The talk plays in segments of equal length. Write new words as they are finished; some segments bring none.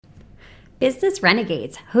Business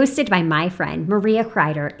Renegades, hosted by my friend Maria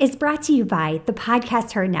Kreider, is brought to you by the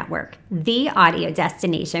Podcast Her Network, the audio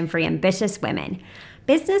destination for ambitious women.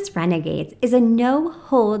 Business Renegades is a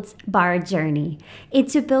no-holds-barred journey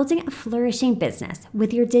into building a flourishing business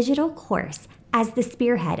with your digital course as the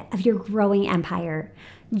spearhead of your growing empire.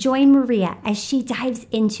 Join Maria as she dives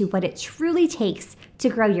into what it truly takes to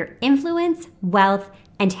grow your influence, wealth,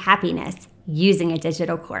 and happiness using a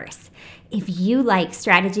digital course. If you like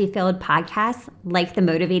strategy-filled podcasts like The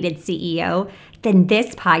Motivated CEO, then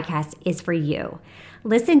this podcast is for you.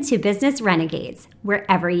 Listen to Business Renegades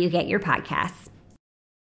wherever you get your podcasts.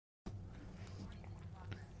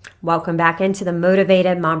 Welcome back into the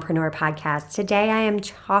Motivated Mompreneur podcast. Today I am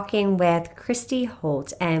talking with Christy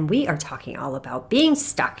Holt, and we are talking all about being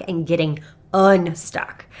stuck and getting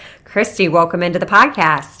unstuck. Christy, welcome into the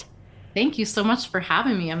podcast. Thank you so much for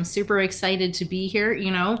having me. I'm super excited to be here.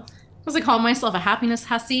 You know, as I call myself a happiness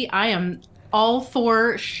hussy, I am all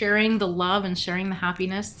for sharing the love and sharing the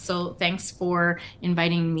happiness. So thanks for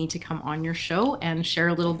inviting me to come on your show and share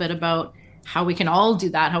a little bit about how we can all do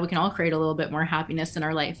that, how we can all create a little bit more happiness in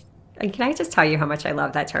our life. And can I just tell you how much I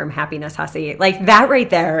love that term, happiness hussy? Like, that right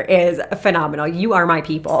there is phenomenal. You are my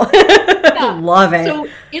people. Yeah. Love it. So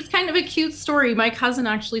it's kind of a cute story. My cousin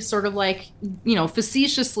actually sort of like, you know,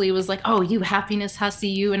 facetiously was like, oh, you happiness hussy,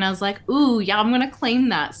 you. And I was like, ooh, yeah, I'm going to claim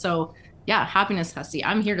that. So yeah, happiness hussy.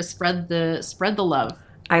 I'm here to spread the love.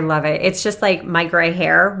 I love it. It's just like my gray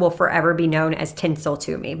hair will forever be known as tinsel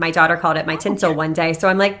to me. My daughter called it my tinsel one day. So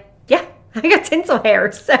I'm like, yeah, I got tinsel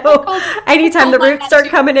hair. So anytime the roots start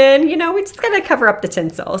coming in, you know, we just got to cover up the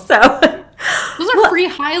tinsel. So those are free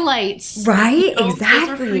highlights. Right? You know, exactly. Those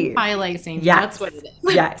are free highlighting. Yes. That's what it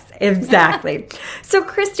is. Yes, exactly. So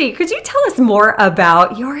Christy, could you tell us more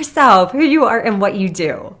about yourself, who you are and what you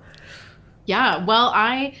do? Yeah, well,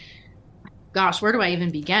 gosh, where do I even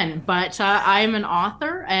begin? But I'm an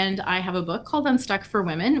author and I have a book called Unstuck for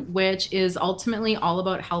Women, which is ultimately all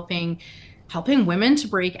about helping women to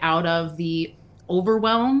break out of the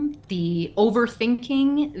overwhelm, the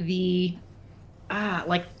overthinking, the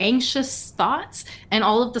like anxious thoughts, and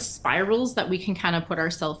all of the spirals that we can kind of put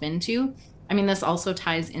ourselves into. I mean, this also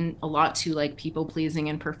ties in a lot to like people pleasing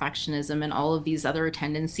and perfectionism and all of these other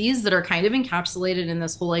tendencies that are kind of encapsulated in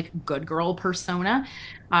this whole like good girl persona,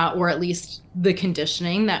 or at least the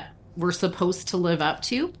conditioning that we're supposed to live up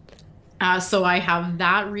to. So I have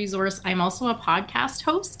that resource. I'm also a podcast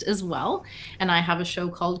host as well. And I have a show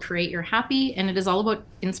called Create Your Happy. And it is all about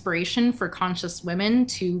inspiration for conscious women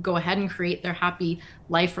to go ahead and create their happy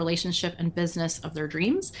life, relationship, and business of their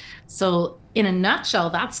dreams. So in a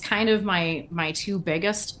nutshell, that's kind of my two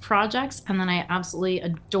biggest projects. And then I absolutely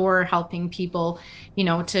adore helping people, you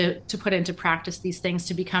know, to put into practice these things,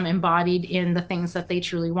 to become embodied in the things that they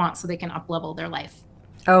truly want so they can up-level their life.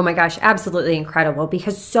 Oh my gosh, absolutely incredible,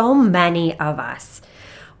 because so many of us,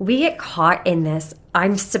 we get caught in this,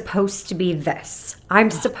 I'm supposed to be this,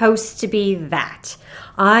 I'm supposed to be that,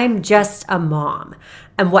 I'm just a mom.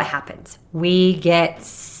 And what happens? We get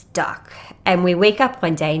stuck and we wake up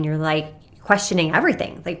one day and you're like questioning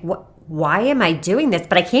everything. Like, why am I doing this?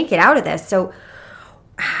 But I can't get out of this. So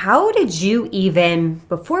how did you even,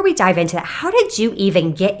 before we dive into that, how did you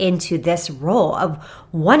even get into this role of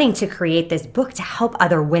wanting to create this book to help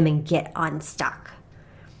other women get unstuck?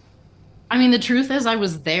 I mean, the truth is I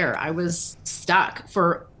was there. I was stuck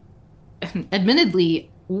for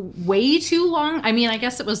admittedly way too long. I mean, I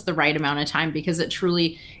guess it was the right amount of time because it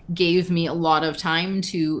truly gave me a lot of time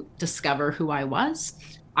to discover who I was.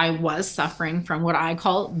 I was suffering from what I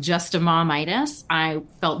call just a momitis. I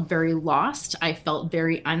felt very lost. I felt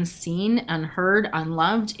very unseen, unheard,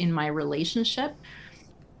 unloved in my relationship.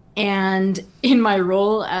 And in my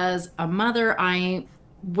role as a mother, I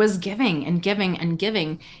was giving and giving and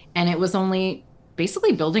giving. And it was only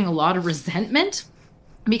basically building a lot of resentment,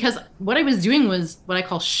 because what I was doing was what I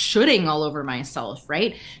call shooting all over myself,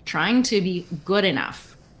 right? Trying to be good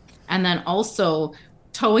enough. And then also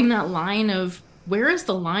towing that line of, where is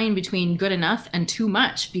the line between good enough and too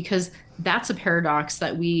much? Because that's a paradox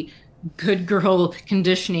that good girl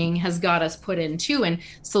conditioning has got us put into. And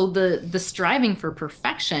so the striving for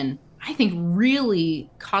perfection, I think, really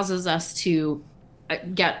causes us to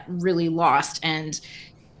get really lost and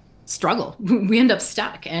struggle. We end up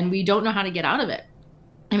stuck and we don't know how to get out of it.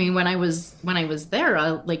 I mean, when I was there,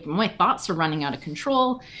 like my thoughts were running out of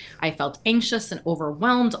control. I felt anxious and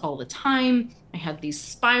overwhelmed all the time. I had these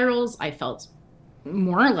spirals. I felt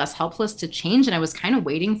more or less helpless to change. And I was kind of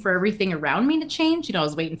waiting for everything around me to change. You know, I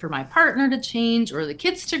was waiting for my partner to change, or the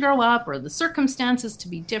kids to grow up, or the circumstances to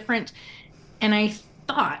be different. And I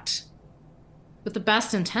thought, with the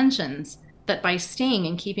best intentions, that by staying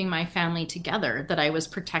and keeping my family together, that I was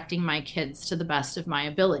protecting my kids to the best of my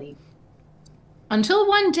ability. Until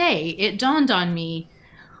one day it dawned on me,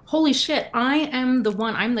 holy shit, I'm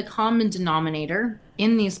the common denominator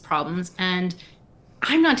in these problems. And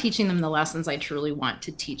I'm not teaching them the lessons I truly want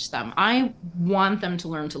to teach them. I want them to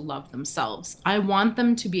learn to love themselves. I want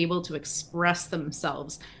them to be able to express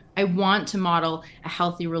themselves. I want to model a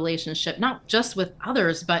healthy relationship, not just with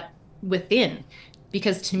others, but within.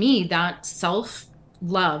 Because to me, that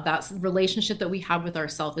self-love, that relationship that we have with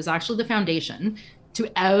ourselves is actually the foundation to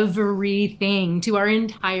everything, to our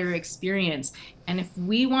entire experience. And if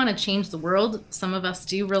we want to change the world, some of us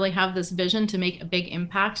do really have this vision to make a big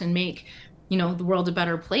impact and make the world a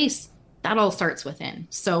better place. That all starts within.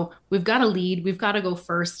 So we've got to lead, we've got to go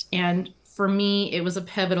first. And for me, it was a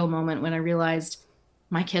pivotal moment when I realized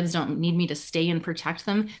my kids don't need me to stay and protect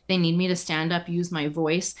them. They need me to stand up, use my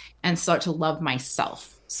voice, and start to love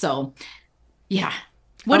myself. So yeah,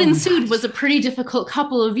 what ensued was a pretty difficult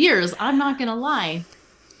couple of years. I'm not going to lie.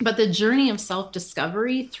 But the journey of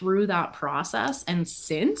self-discovery through that process and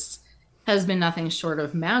since has been nothing short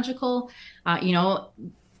of magical.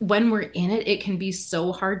 When we're in it, it can be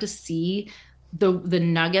so hard to see the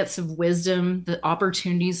nuggets of wisdom, the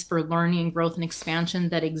opportunities for learning, growth, and expansion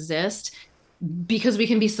that exist, because we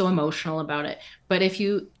can be so emotional about it. But if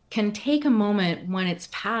you can take a moment when it's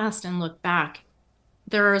past and look back,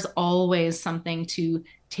 there is always something to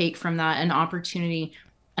take from that, an opportunity.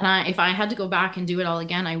 And if I had to go back and do it all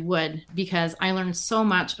again, I would, because I learned so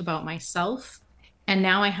much about myself. And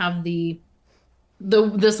now I have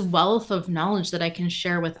this wealth of knowledge that I can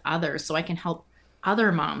share with others, so I can help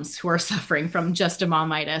other moms who are suffering from just a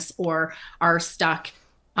momitis or are stuck,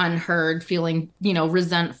 unheard, feeling,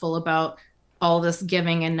 resentful about all this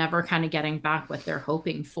giving and never kind of getting back what they're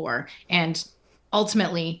hoping for. And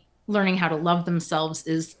ultimately, learning how to love themselves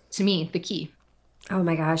is, to me, the key. Oh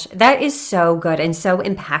my gosh, that is so good and so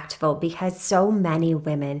impactful, because so many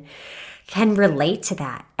women can relate to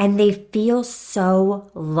that, and they feel so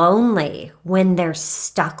lonely when they're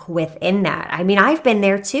stuck within that. I mean, I've been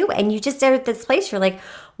there too, and you just are at this place, you're like,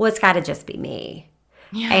 well, it's got to just be me.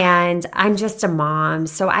 Yeah. And I'm just a mom,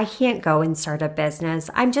 so I can't go and start a business.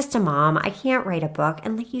 I'm just a mom. I can't write a book.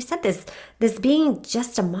 And like you said, this being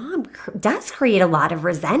just a mom does create a lot of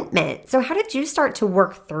resentment. So how did you start to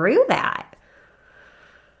work through that?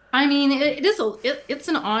 I mean, it's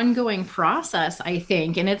an ongoing process, I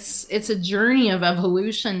think, and it's a journey of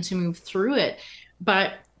evolution to move through it.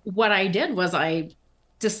 But what I did was I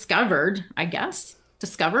discovered,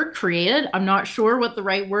 created, I'm not sure what the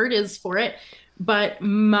right word is for it, but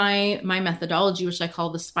my methodology, which I call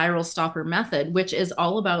the spiral stopper method, which is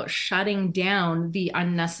all about shutting down the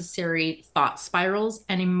unnecessary thought spirals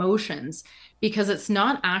and emotions, because it's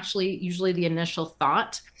not actually usually the initial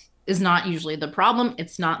thought is not usually the problem.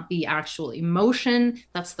 It's not the actual emotion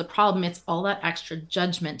that's the problem. It's all that extra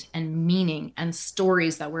judgment and meaning and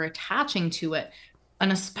stories that we're attaching to it.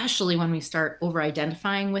 And especially when we start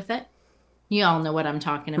over-identifying with it. You all know what I'm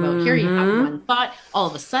talking about here. You have one thought, all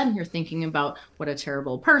of a sudden you're thinking about what a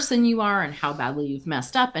terrible person you are and how badly you've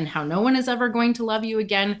messed up and how no one is ever going to love you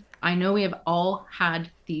again. I know we have all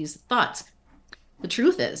had these thoughts. The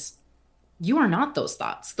truth is, you are not those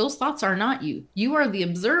thoughts. Those thoughts are not you. You are the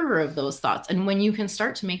observer of those thoughts. And when you can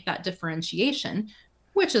start to make that differentiation,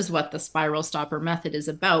 which is what the spiral stopper method is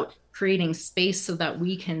about, creating space so that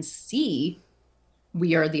we can see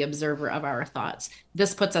we are the observer of our thoughts.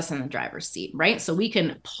 This puts us in the driver's seat, right? So we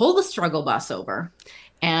can pull the struggle bus over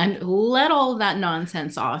and let all of that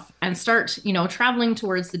nonsense off and start, traveling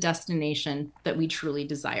towards the destination that we truly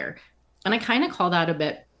desire. And I kind of call that a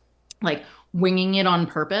bit like winging it on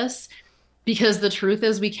purpose. Because the truth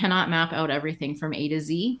is, we cannot map out everything from A to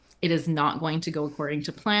Z. It is not going to go according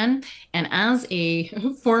to plan. And as a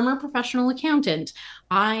former professional accountant,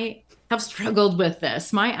 I have struggled with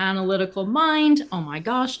this. My analytical mind, oh my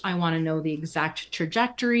gosh, I want to know the exact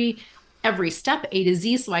trajectory, every step, A to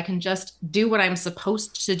Z, so I can just do what I'm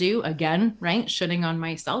supposed to do. Again, right? Shitting on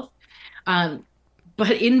myself. But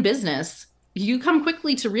in business, you come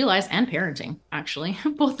quickly to realize, and parenting, actually,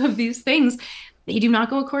 both of these things, they do not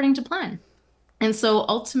go according to plan. And so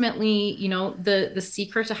ultimately, the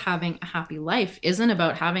secret to having a happy life isn't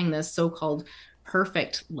about having this so-called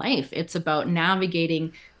perfect life. It's about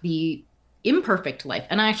navigating the imperfect life.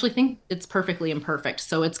 And I actually think it's perfectly imperfect.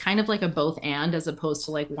 So it's kind of like a both and, as opposed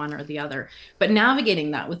to like one or the other. But navigating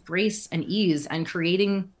that with grace and ease and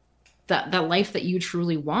creating that life that you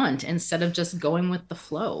truly want instead of just going with the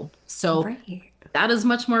flow. So That is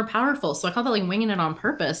much more powerful. So I call that like winging it on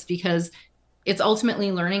purpose, because it's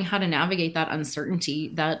ultimately learning how to navigate that uncertainty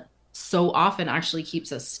that so often actually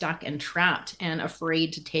keeps us stuck and trapped and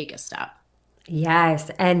afraid to take a step. Yes,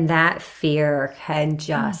 and that fear can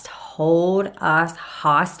just hold us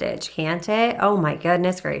hostage, can't it? Oh my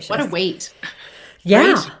goodness What a gracious. weight,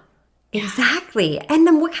 Yeah, right? Yeah. exactly. And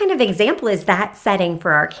then what kind of example is that setting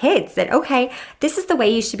for our kids that, okay, this is the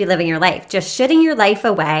way you should be living your life, just shitting your life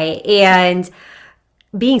away and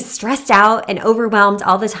being stressed out and overwhelmed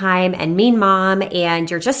all the time and mean mom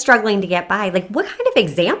and you're just struggling to get by. Like what kind of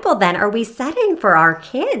example then are we setting for our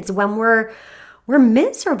kids when we're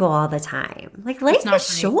miserable all the time? Like It's life not is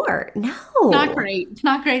great. short. Not No. great. It's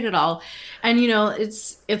not great at all. And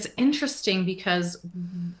it's interesting because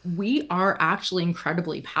we are actually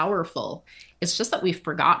incredibly powerful. It's just that we've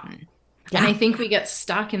forgotten. And I Yeah. think we get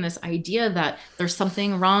stuck in this idea that there's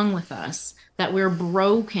something wrong with us, that we're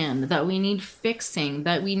broken, that we need fixing,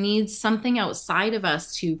 that we need something outside of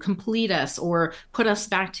us to complete us or put us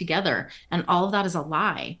back together. And all of that is a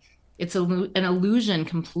lie. It's an illusion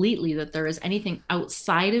completely that there is anything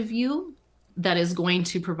outside of you that is going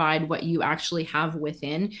to provide what you actually have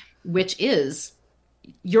within, which is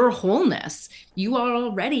your wholeness. You are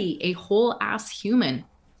already a whole ass human.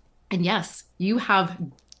 And yes, you have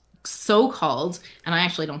so-called, and I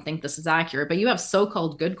actually don't think this is accurate, but you have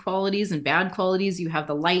so-called good qualities and bad qualities. You have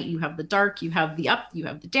the light, you have the dark, you have the up, you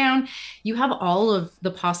have the down. You have all of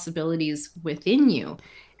the possibilities within you.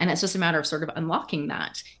 And it's just a matter of sort of unlocking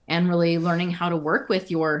that and really learning how to work with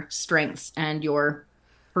your strengths and your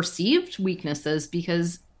perceived weaknesses,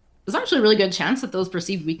 because there's actually a really good chance that those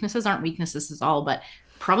perceived weaknesses aren't weaknesses at all, but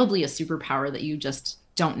probably a superpower that you just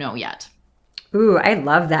don't know yet. Ooh, I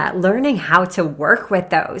love that. Learning how to work with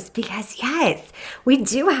those because, yes, we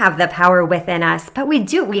do have the power within us, but we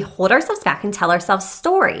hold ourselves back and tell ourselves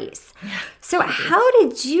stories. So, We do. how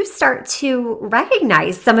did you start to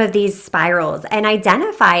recognize some of these spirals and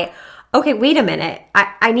identify, okay, wait a minute,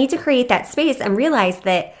 I need to create that space and realize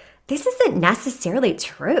that this isn't necessarily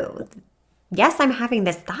true. Yes, I'm having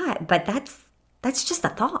this thought, but that's just a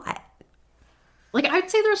thought. Like,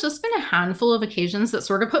 I'd say there's just been a handful of occasions that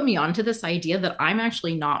sort of put me onto this idea that I'm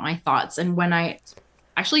actually not my thoughts. And when I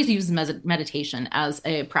actually use meditation as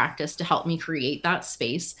a practice to help me create that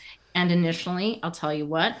space. And initially, I'll tell you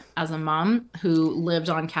what, as a mom who lived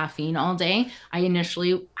on caffeine all day, I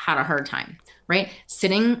initially had a hard time, right?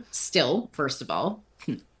 Sitting still, first of all,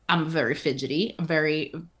 I'm very fidgety,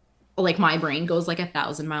 very like my brain goes like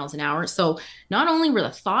 1,000 miles an hour. So not only were the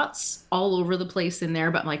thoughts all over the place in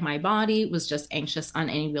there, but like my body was just anxious,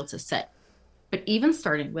 unable to sit. But even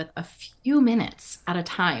starting with a few minutes at a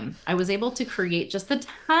time, I was able to create just the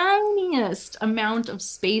tiniest amount of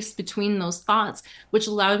space between those thoughts, which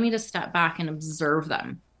allowed me to step back and observe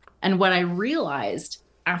them. And what I realized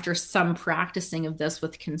after some practicing of this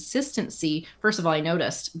with consistency, first of all, I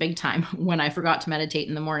noticed big time when I forgot to meditate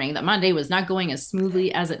in the morning that my day was not going as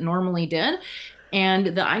smoothly as it normally did.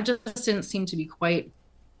 And that I just didn't seem to be quite,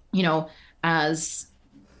 you know, as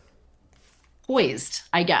poised,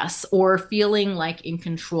 I guess, or feeling like in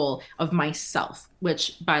control of myself,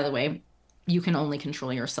 which by the way, you can only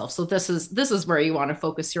control yourself. So this is where you want to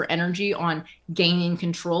focus your energy on gaining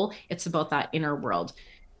control. It's about that inner world.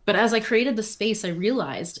 But as I created the space, I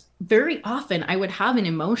realized very often I would have an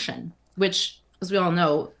emotion, which, as we all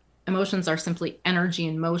know, emotions are simply energy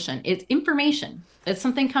in motion. It's information. It's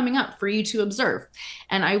something coming up for you to observe.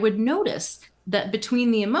 And I would notice that between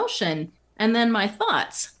the emotion and then my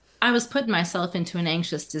thoughts, I was putting myself into an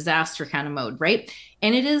anxious disaster kind of mode, right?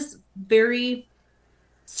 And it is very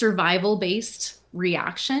survival based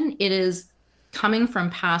reaction. It is coming from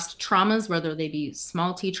past traumas, whether they be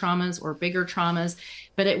small t traumas or bigger traumas,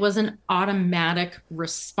 but it was an automatic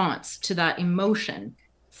response to that emotion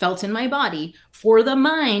felt in my body for the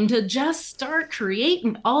mind to just start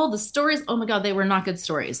creating all the stories. Oh my God, they were not good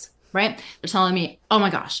stories, right? They're telling me, oh my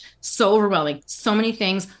gosh, so overwhelming, so many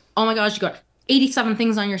things. Oh my gosh, you got 87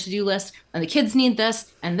 things on your to-do list and the kids need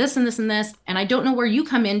this and this and this and this. And I don't know where you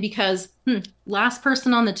come in because last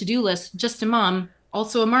person on the to-do list, just a mom,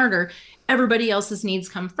 also a martyr, everybody else's needs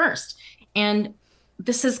come first. And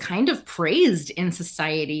this is kind of praised in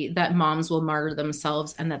society that moms will martyr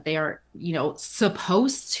themselves and that they are,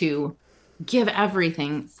 supposed to give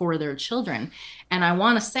everything for their children. And I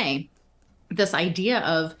want to say this idea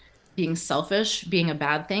of being selfish, being a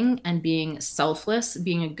bad thing, and being selfless,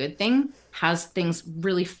 being a good thing, has things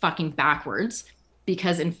really fucking backwards.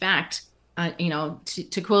 Because in fact,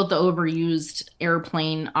 to quote the overused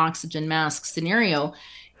airplane oxygen mask scenario,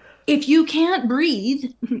 if you can't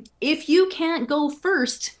breathe, if you can't go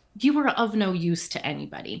first, you are of no use to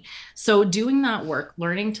anybody. So doing that work,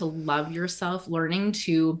 learning to love yourself, learning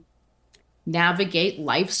to navigate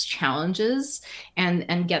life's challenges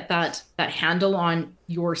and get that handle on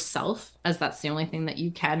yourself, as that's the only thing that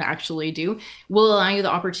you can actually do, will allow you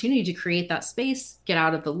the opportunity to create that space, get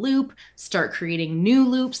out of the loop, start creating new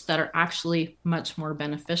loops that are actually much more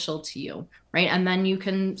beneficial to you, right? And then you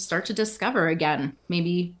can start to discover again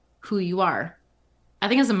maybe who you are. I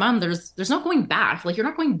think as a mom, there's no going back. Like, you're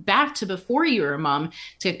not going back to before you were a mom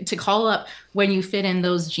to call up when you fit in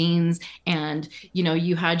those jeans and,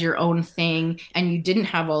 you had your own thing and you didn't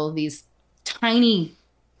have all of these tiny,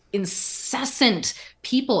 incessant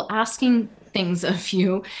people asking things of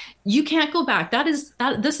you. You can't go back.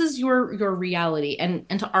 This is your reality.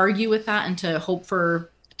 And to argue with that and to hope for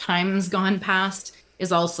times gone past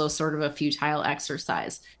is also sort of a futile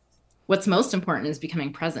exercise. What's most important is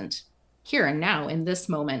becoming present here and now in this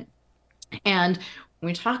moment. And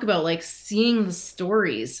when we talk about like seeing the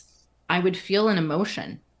stories, I would feel an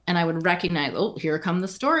emotion and I would recognize, oh, here come the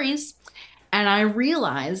stories. And I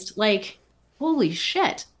realized, like, holy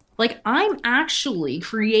shit, like, I'm actually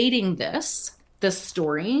creating this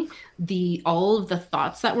story, all of the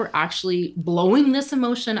thoughts that were actually blowing this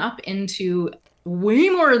emotion up into way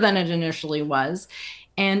more than it initially was.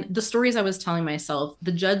 And the stories I was telling myself,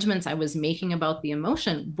 the judgments I was making about the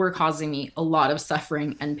emotion were causing me a lot of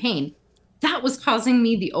suffering and pain. That was causing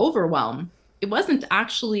me the overwhelm. It wasn't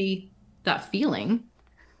actually that feeling.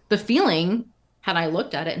 The feeling, had I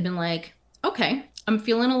looked at it and been like, okay, I'm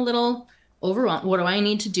feeling a little overwhelmed. What do I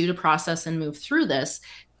need to do to process and move through this?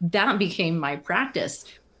 That became my practice.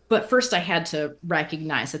 But first I had to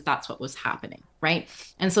recognize that that's what was happening, right?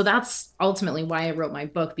 And so that's ultimately why I wrote my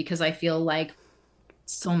book, because I feel like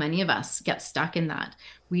so many of us get stuck in that.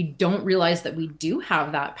 We don't realize that we do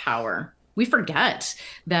have that power. We forget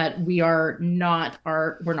that we're not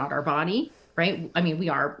our body, right? I mean, we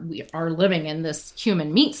are living in this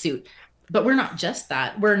human meat suit, but we're not just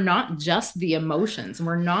that. We're not just the emotions.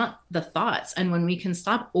 We're not the thoughts. And when we can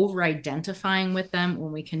stop over-identifying with them,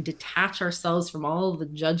 when we can detach ourselves from all of the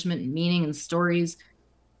judgment and meaning and stories,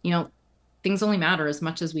 things only matter as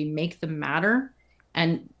much as we make them matter.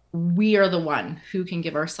 And we are the one who can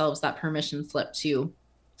give ourselves that permission slip to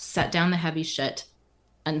set down the heavy shit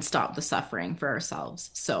and stop the suffering for ourselves.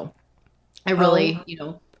 So I really,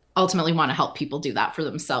 ultimately want to help people do that for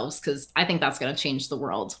themselves, because I think that's going to change the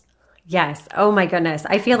world. Yes. Oh my goodness.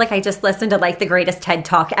 I feel like I just listened to like the greatest TED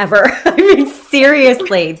Talk ever. I mean,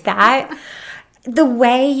 seriously, the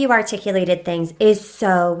way you articulated things is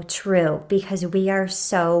so true, because we are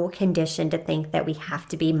so conditioned to think that we have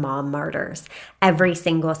to be mom martyrs every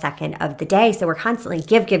single second of the day. So we're constantly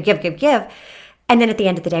give. And then at the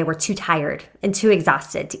end of the day, we're too tired and too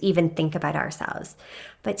exhausted to even think about ourselves.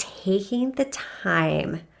 But taking the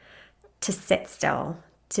time to sit still,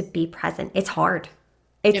 to be present, it's hard.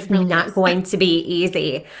 It's really not going to be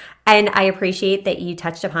easy. And I appreciate that you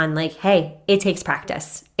touched upon like, hey, it takes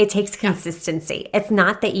practice. It takes consistency. Yeah. It's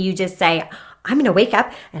not that you just say, I'm going to wake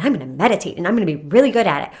up and I'm going to meditate and I'm going to be really good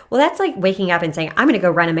at it. Well, that's like waking up and saying, I'm going to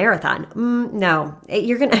go run a marathon. No,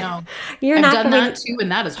 you're going to, no. You're I've not done going that too.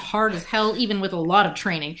 And that is hard as hell, even with a lot of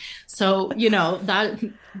training. So,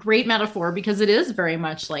 that great metaphor, because it is very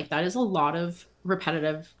much like that is a lot of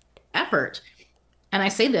repetitive effort. And I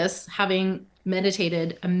say this having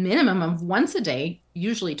meditated a minimum of once a day,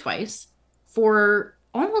 usually twice, for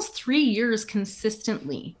almost 3 years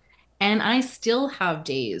consistently. And I still have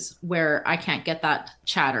days where I can't get that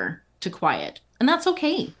chatter to quiet. And that's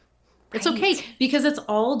okay. Right. It's okay, because it's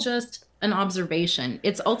all just an observation.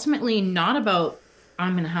 It's ultimately not about,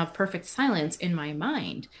 I'm going to have perfect silence in my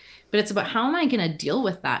mind, but it's about how am I going to deal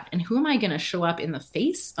with that? And who am I going to show up in the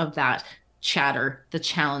face of that chatter, the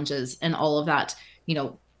challenges, and all of that,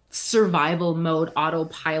 survival mode,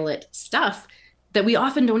 autopilot stuff that we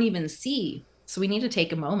often don't even see. So we need to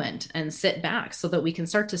take a moment and sit back so that we can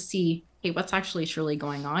start to see, hey, what's actually truly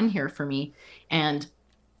going on here for me? And,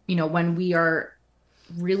 when we are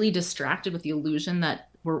really distracted with the illusion that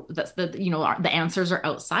the answers are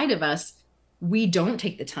outside of us, we don't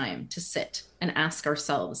take the time to sit and ask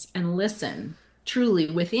ourselves and listen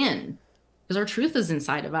truly within. Because our truth is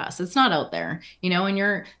inside of us. It's not out there, and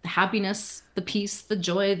the happiness, the peace, the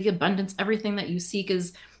joy, the abundance, everything that you seek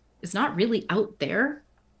is not really out there.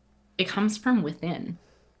 It comes from within.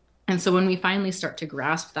 And so when we finally start to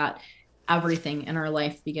grasp that, everything in our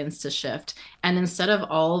life begins to shift. And instead of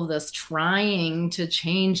all of this trying to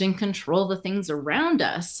change and control the things around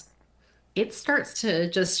us, it starts to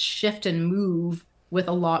just shift and move with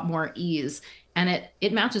a lot more ease. And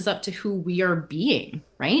it matches up to who we are being,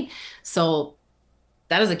 right? So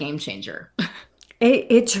that is a game changer.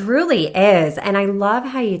 It truly is. And I love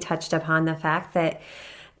how you touched upon the fact that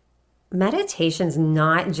meditation's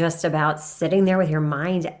not just about sitting there with your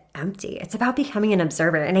mind empty. It's about becoming an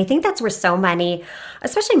observer. And I think that's where so many,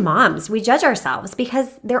 especially moms, we judge ourselves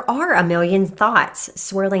because there are a million thoughts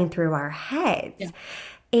swirling through our heads. Yeah.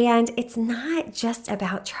 And it's not just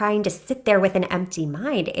about trying to sit there with an empty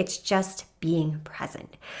mind. It's just being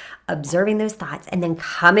present, observing those thoughts, and then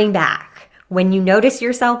coming back. When you notice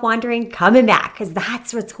yourself wandering, coming back, because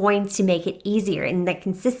that's what's going to make it easier, and the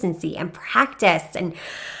consistency and practice. And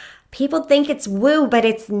people think it's woo, but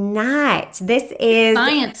it's not. This is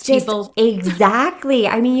Science, just people. exactly.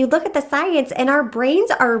 I mean, you look at the science, and our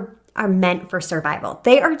brains are meant for survival.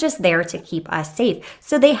 They are just there to keep us safe.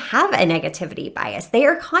 So they have a negativity bias. They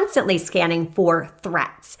are constantly scanning for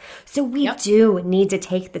threats. So we do need to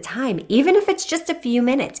take the time, even if it's just a few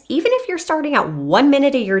minutes, even if you're starting out 1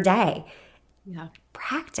 minute of your day. Yeah.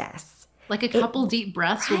 Practice. Like a couple deep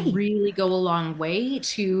breaths will really go a long way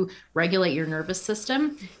to regulate your nervous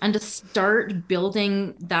system and to start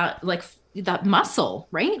building that, like, that muscle,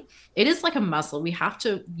 right? It is like a muscle. We have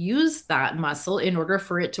to use that muscle in order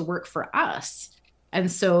for it to work for us. And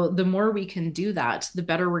so the more we can do that, the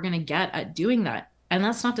better we're going to get at doing that. And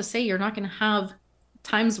that's not to say you're not going to have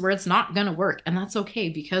times where it's not going to work. And that's okay,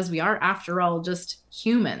 because we are, after all, just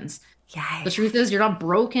humans. Yes. The truth is, you're not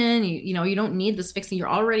broken. You know, you don't need this fixing. You're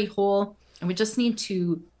already whole. And we just need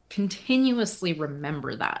to continuously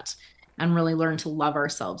remember that and really learn to love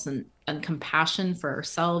ourselves, and compassion for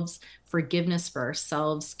ourselves, forgiveness for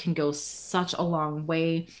ourselves can go such a long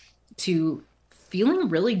way to feeling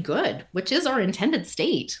really good, which is our intended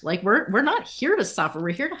state. Like we're not here to suffer. We're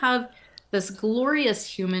here to have this glorious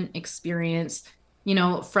human experience, you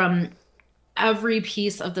know, from every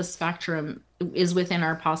piece of the spectrum is within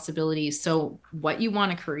our possibilities. So what you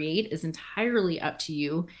want to create is entirely up to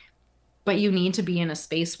you. But you need to be in a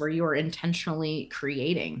space where you're intentionally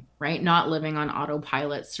creating, right? Not living on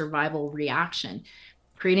autopilot, survival reaction.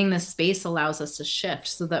 Creating this space allows us to shift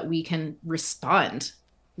so that we can respond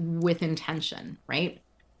with intention, right?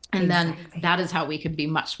 And then that is how we can be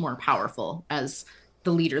much more powerful as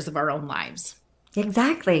the leaders of our own lives.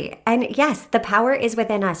 Exactly. And yes, the power is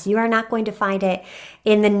within us. You are not going to find it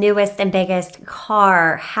in the newest and biggest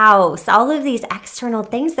car, house, all of these external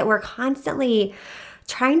things that we're constantly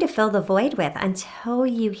trying to fill the void with, until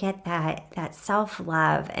you get that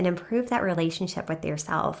self-love and improve that relationship with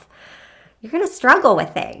yourself. You're going to struggle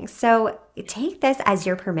with things. So take this as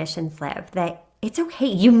your permission slip that it's okay.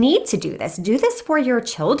 You need to do this. Do this for your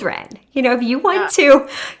children. You know, if you want to,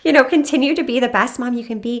 you know, continue to be the best mom you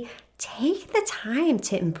can be, take the time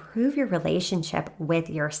to improve your relationship with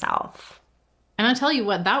yourself. And I'll tell you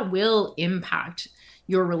what, that will impact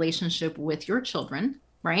your relationship with your children,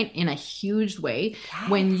 right? In a huge way. Yes.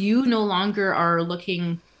 When you no longer are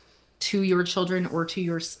looking to your children or to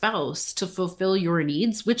your spouse to fulfill your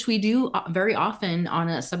needs, which we do very often on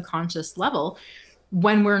a subconscious level,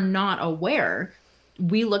 when we're not aware,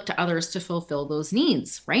 we look to others to fulfill those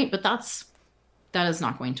needs, right? But that is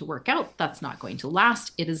not going to work out. That's not going to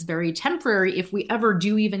last. It is very temporary if we ever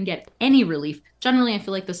do even get any relief. Generally, I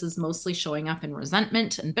feel like this is mostly showing up in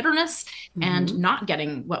resentment and bitterness and not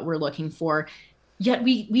getting what we're looking for. Yet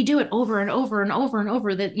we do it over and over and over and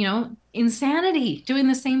over, that, you know, insanity, doing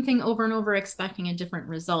the same thing over and over, expecting a different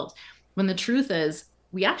result. When the truth is,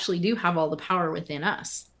 we actually do have all the power within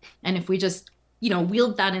us. And if we just, you know,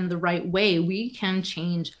 wield that in the right way, we can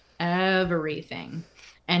change everything.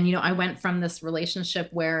 And, you know, I went from this relationship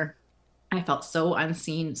where I felt so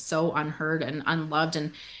unseen, so unheard and unloved.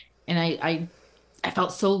 And I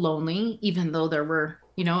felt so lonely, even though there were,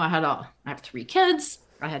 you know, I have 3 kids.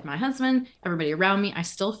 I had my husband, everybody around me. I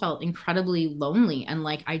still felt incredibly lonely and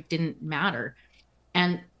like I didn't matter.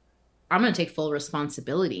 And I'm going to take full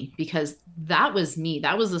responsibility, because that was me.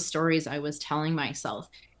 That was the stories I was telling myself.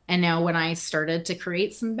 And now when I started to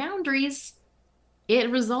create some boundaries,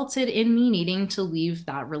 it resulted in me needing to leave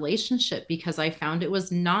that relationship, because I found it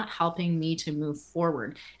was not helping me to move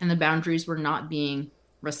forward and the boundaries were not being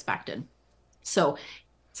respected. So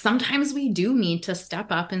sometimes we do need to step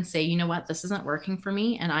up and say, you know what, this isn't working for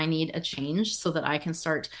me and I need a change so that I can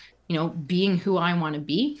start, you know, being who I want to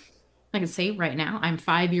be. I can say right now, I'm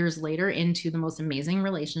 5 years later into the most amazing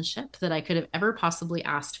relationship that I could have ever possibly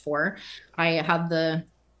asked for. I had the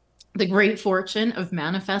great fortune of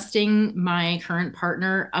manifesting my current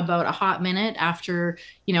partner about a hot minute after,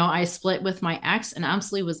 you know, I split with my ex and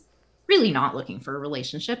absolutely was really not looking for a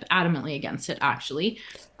relationship, adamantly against it, actually.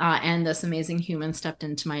 And this amazing human stepped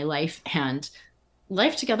into my life, and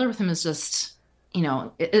life together with him is just, you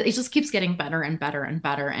know, it just keeps getting better and better and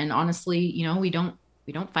better. And honestly, you know, we don't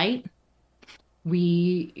fight.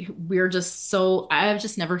 we're just so, I've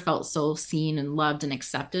just never felt so seen and loved and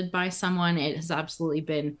accepted by someone. It has absolutely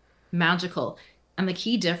been magical. And the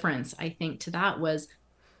key difference, I think, to that was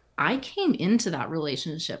I came into that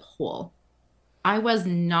relationship whole. I was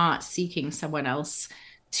not seeking someone else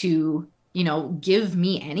to, give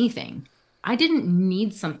me anything. I didn't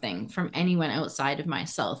need something from anyone outside of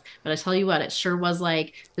myself. But I tell you what, it sure was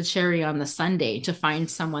like the cherry on the sundae to find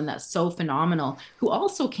someone that's so phenomenal who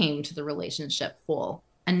also came to the relationship whole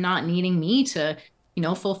and not needing me to,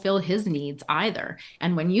 fulfill his needs either.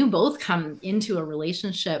 And when you both come into a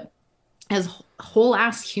relationship as whole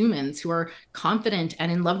ass humans who are confident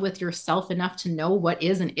and in love with yourself enough to know what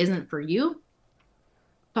is and isn't for you,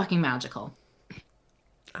 fucking magical.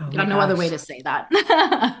 Oh I have no other way to say that.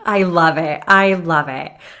 I love it. I love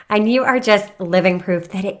it. And you are just living proof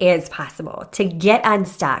that it is possible to get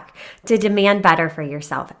unstuck, to demand better for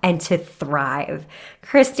yourself, and to thrive.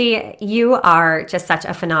 Christy, you are just such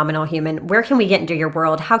a phenomenal human. Where can we get into your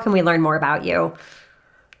world? How can we learn more about you?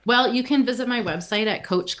 Well, you can visit my website at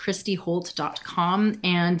coachchristyholt.com,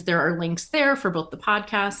 and there are links there for both the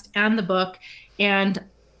podcast and the book. And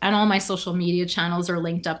all my social media channels are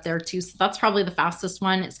linked up there too. So that's probably the fastest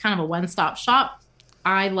one. It's kind of a one-stop shop.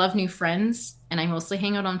 I love new friends, and I mostly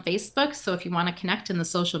hang out on Facebook. So if you want to connect in the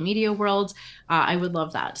social media world, I would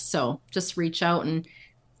love that. So just reach out. And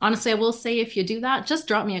honestly, I will say, if you do that, just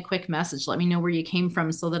drop me a quick message. Let me know where you came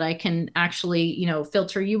from so that I can actually,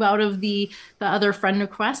 filter you out of the other friend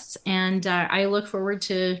requests. And I look forward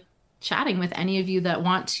to chatting with any of you that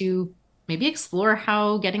want to maybe explore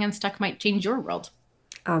how getting unstuck might change your world.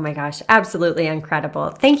 Oh my gosh, absolutely incredible.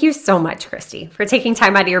 Thank you so much, Christy, for taking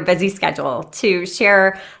time out of your busy schedule to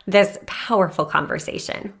share this powerful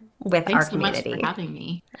conversation with our community. Thanks so much for having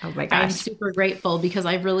me. Oh my gosh. I'm super grateful because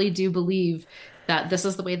I really do believe that this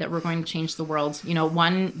is the way that we're going to change the world.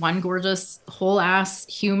 One gorgeous whole ass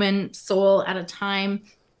human soul at a time.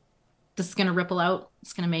 This is going to ripple out.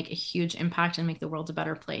 It's going to make a huge impact and make the world a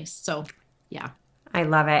better place. So yeah. I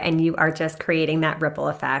love it. And you are just creating that ripple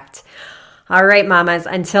effect. All right, mamas,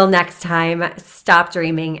 until next time, stop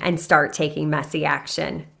dreaming and start taking messy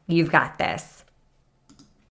action. You've got this.